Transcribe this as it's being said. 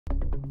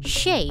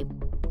shape,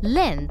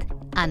 length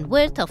and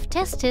width of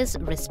testis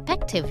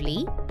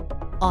respectively.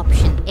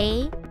 Option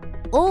A,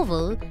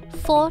 oval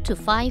 4 to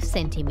 5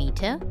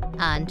 cm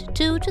and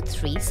 2 to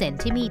 3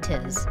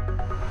 cm.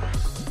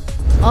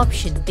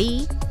 Option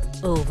B,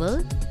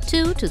 oval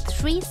 2 to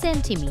 3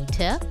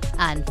 cm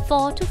and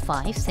 4 to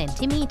 5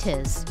 cm.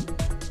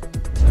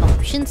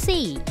 Option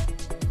C,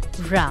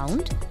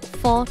 round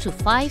 4 to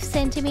 5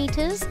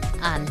 cm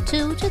and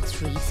 2 to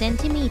 3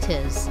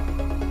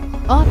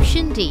 cm.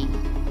 Option D,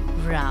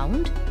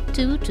 round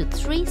 2 to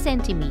 3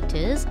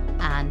 cm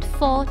and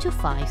 4 to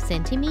 5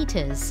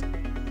 cm.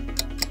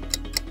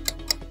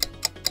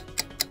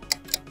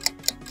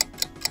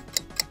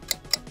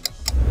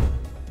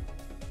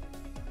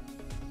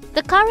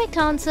 The correct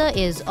answer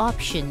is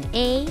option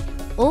A,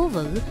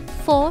 oval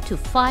 4 to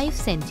 5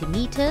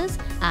 cm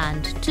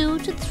and 2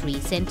 to 3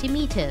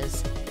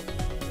 cm.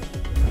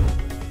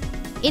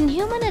 In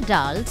human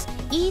adults,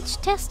 each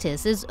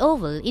testis is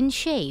oval in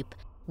shape,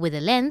 with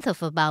a length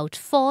of about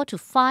 4 to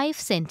 5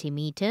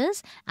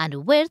 cm and a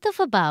width of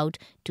about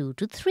 2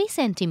 to 3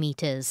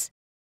 cm.